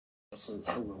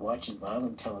who were watching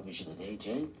violent television at age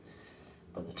 8.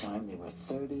 By the time they were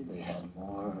 30, they had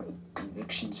more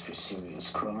convictions for serious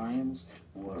crimes,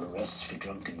 more arrests for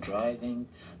drunken driving.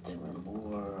 They were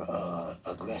more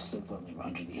aggressive when they were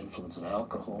under the influence of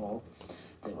alcohol.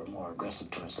 They were more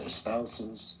aggressive towards their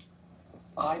spouses.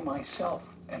 I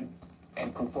myself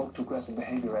am provoked to aggressive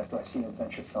behavior after I see an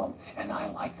adventure film, and I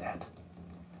like that.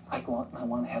 I go out and I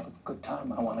want to have a good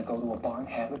time. I want to go to a bar and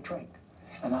have a drink,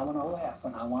 and I want to laugh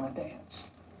and I want to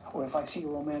dance. Or if I see a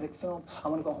romantic film, I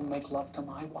want to go home and make love to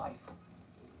my wife.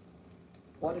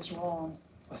 What is wrong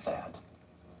with that?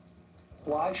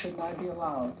 Why shouldn't I be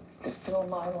allowed to fill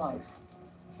my life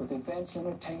with events,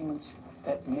 entertainments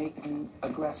that make me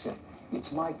aggressive?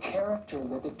 It's my character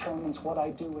that determines what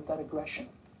I do with that aggression.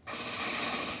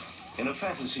 In a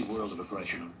fantasy world of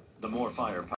aggression, the more firepower